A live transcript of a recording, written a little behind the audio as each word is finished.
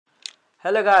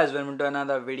Hello guys, welcome to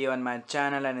another video on my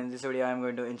channel, and in this video I am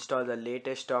going to install the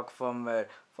latest stock firmware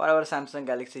for our Samsung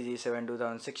Galaxy J7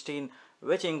 2016,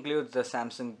 which includes the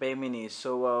Samsung Pay Mini.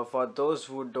 So for those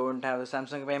who don't have the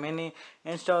Samsung Pay Mini,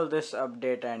 install this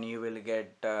update and you will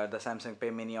get the Samsung Pay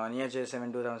Mini on your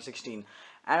J7 2016.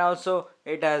 And also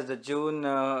it has the June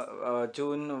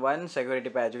 1 security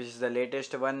patch, which is the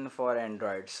latest one for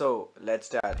Android. So let's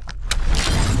start.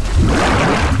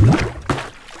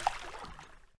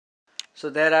 So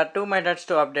there are two methods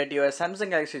to update your Samsung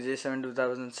Galaxy J7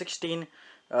 2016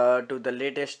 to the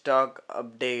latest stock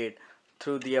update.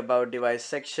 Through the about device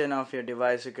section of your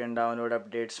device, you can download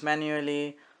updates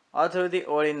manually or through the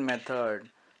Odin method.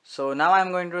 So now I'm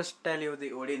going to tell you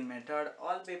the Odin method.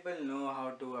 All people know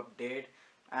how to update,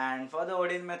 and for the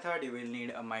Odin method you will need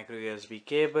a micro USB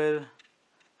cable.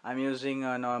 I'm using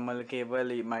a normal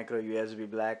cable, micro USB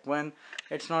black one.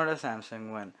 It's not a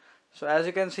Samsung one. So as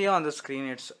you can see on the screen,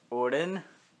 it's Odin.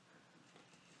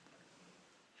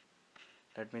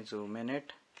 Let me zoom in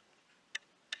it.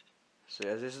 So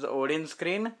yes, this is the Odin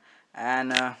screen,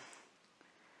 and the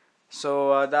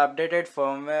updated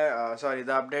firmware,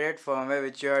 the updated firmware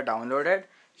which you have downloaded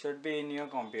should be in your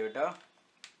computer.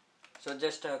 So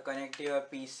just connect your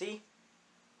PC,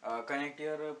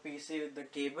 with the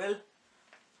cable,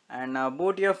 and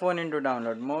boot your phone into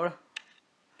download mode.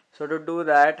 So to do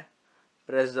that,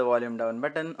 press the volume down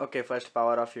button. Okay, first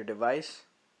power off your device.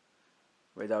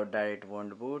 Without that it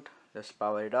won't boot. Just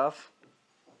power it off.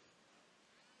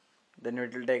 Then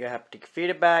it will take a haptic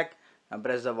feedback and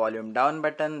press the volume down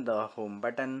button, the home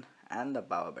button and the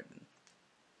power button.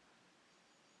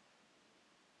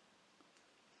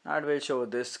 Now it will show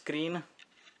this screen.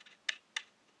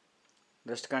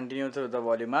 Just continue through the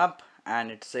volume up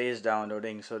and it says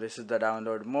downloading. So this is the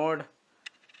download mode.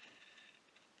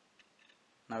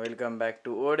 Now we'll come back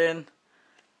to Odin.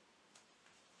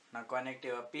 Now connect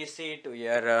your PC to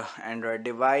your Android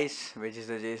device, which is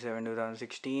the J7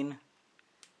 2016.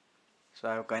 So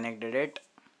I have connected it,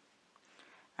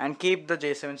 and keep the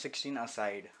J716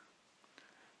 aside.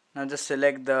 Now just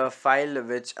select the file,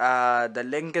 which the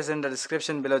link is in the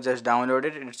description below. Just download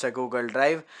it. It's a Google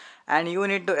Drive, and you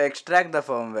need to extract the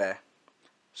firmware.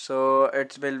 So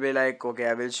it will be like, okay,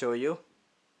 I will show you.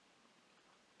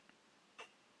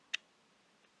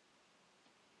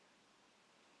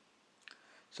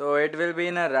 So it will be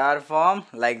in a RAR form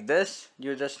like this.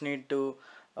 You just need to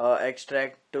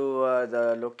extract to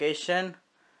the location,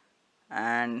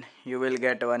 and you will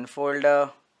get one folder.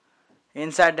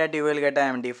 Inside that you will get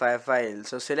an MD5 file.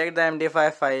 So select the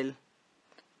MD5 file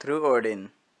through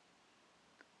Odin.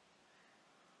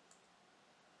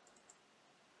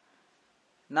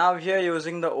 Now if you are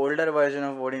using the older version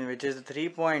of Odin, which is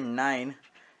 3.9,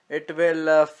 it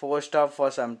will force stop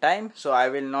for some time. So I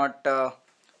will not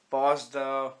pause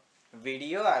the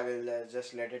video. I will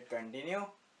just let it continue.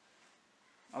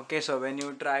 Okay, so when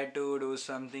you try to do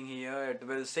something here, it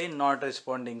will say not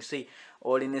responding. See,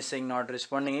 Odin is saying not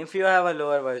responding if you have a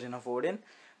lower version of Odin,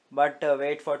 but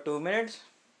wait for 2 minutes.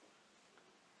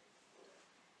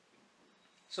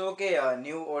 So okay,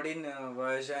 new Odin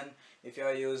version, if you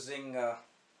are using,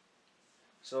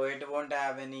 so it won't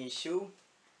have any issue.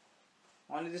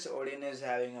 Only this Odin is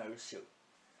having an issue.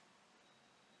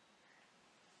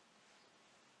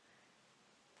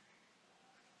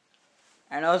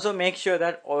 And also make sure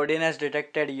that Odin has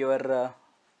detected your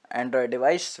Android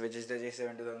device, which is the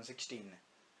J7 2016.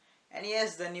 And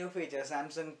yes, the new feature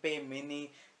Samsung Pay Mini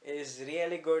is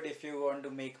really good if you want to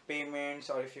make payments,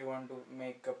 or if you want to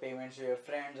make payments to your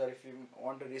friends, or if you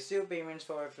want to receive payments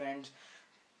for your friends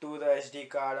to the SD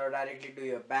card, or directly to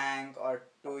your bank, or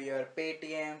to your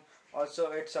Paytm.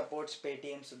 Also it supports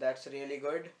Paytm, so that's really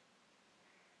good.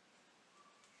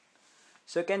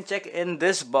 So you can check in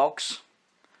this box.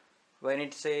 When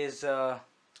it says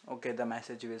okay, the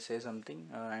message will say something,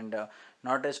 and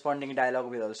not responding dialog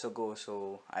will also go,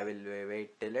 so I will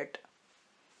wait till it.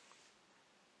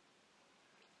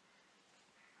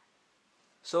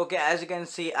 So okay, as you can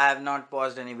see, I have not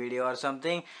paused any video or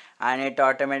something, and it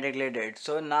automatically did.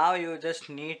 So now you just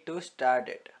need to start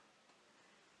it,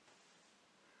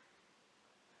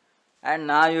 and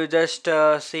now you just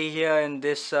see here in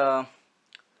this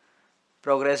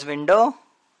progress window.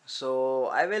 So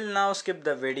I will now skip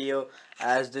the video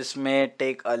as this may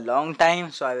take a long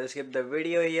time, so I will skip the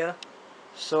video here.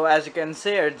 So as you can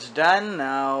see, it's done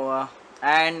now,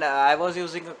 and I was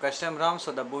using a custom ROM,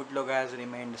 so the bootloader has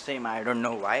remained the same. I don't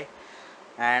know why.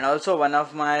 And also one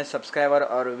of my subscriber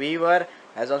or viewer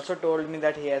has also told me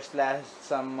that he has flashed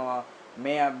some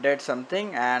may update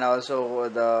something, and also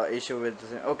the issue with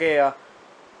okay,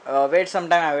 Wait some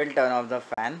time, I will turn off the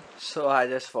fan. So I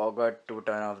just forgot to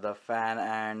turn off the fan,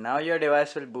 and now your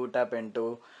device will boot up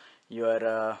into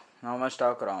your normal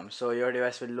stock ROM. So your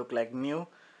device will look like new.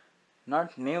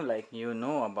 Not new like you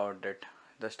know about it,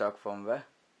 the stock firmware.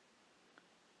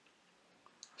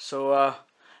 So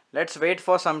let's wait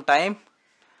for some time,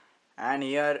 and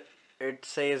here it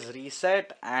says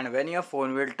reset, and when your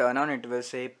phone will turn on it will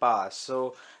say pass.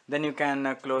 So then you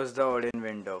can close the Odin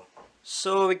window.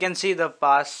 So we can see the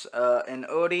pass in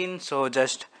Odin. So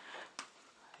just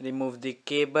remove the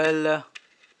cable,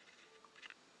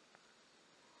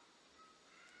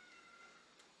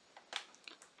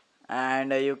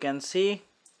 and you can see,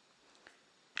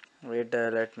 wait,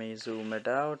 let me zoom it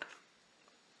out.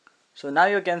 So now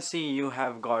you can see you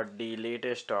have got the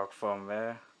latest stock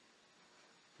firmware.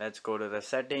 Let's go to the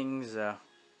settings, go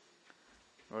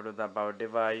to the about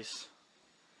device,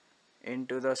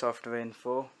 into the software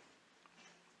info.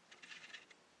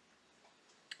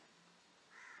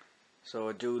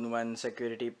 So June 1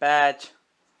 security patch.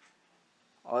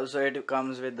 Also it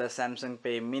comes with the Samsung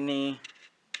Pay Mini.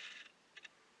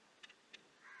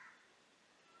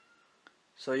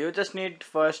 So you just need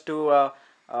first to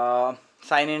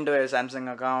sign into a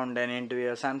Samsung account, then into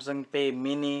your Samsung Pay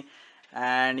Mini,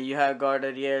 and you have got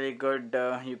a really good,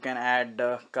 you can add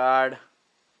the card,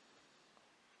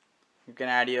 you can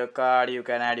add your card, you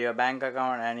can add your bank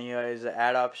account, and here is the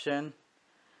add option.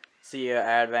 See here,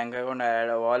 add bank account, add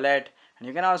a wallet, and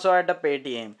you can also add the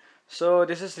Paytm. So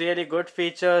this is really good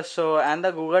feature. So, and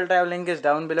the Google Drive link is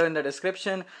down below in the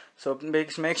description. So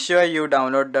make sure you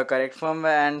download the correct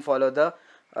firmware and follow the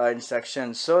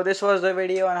instructions. So this was the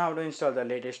video on how to install the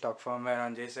latest stock firmware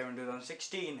on J7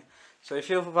 2016. So if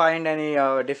you find any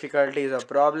difficulties or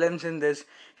problems in this,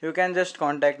 you can just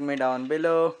contact me down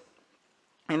below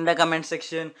in the comment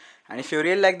section. And if you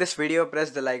really like this video,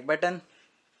 press the like button.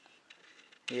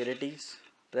 Here it is.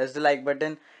 Press the like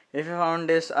button. If you found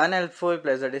this unhelpful,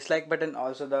 press the dislike button.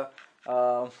 Also the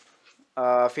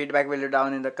feedback will be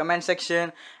down in the comment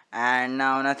section. And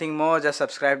now nothing more, just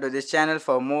subscribe to this channel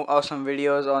for more awesome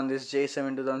videos on this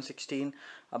J7 2016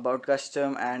 about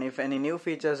custom, and if any new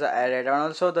features are added, and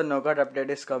also the no-code update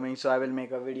is coming, so I will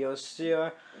make a video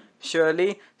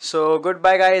surely. So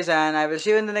goodbye guys, and I will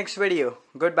see you in the next video.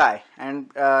 Goodbye, and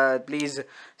please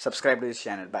subscribe to this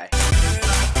channel. Bye.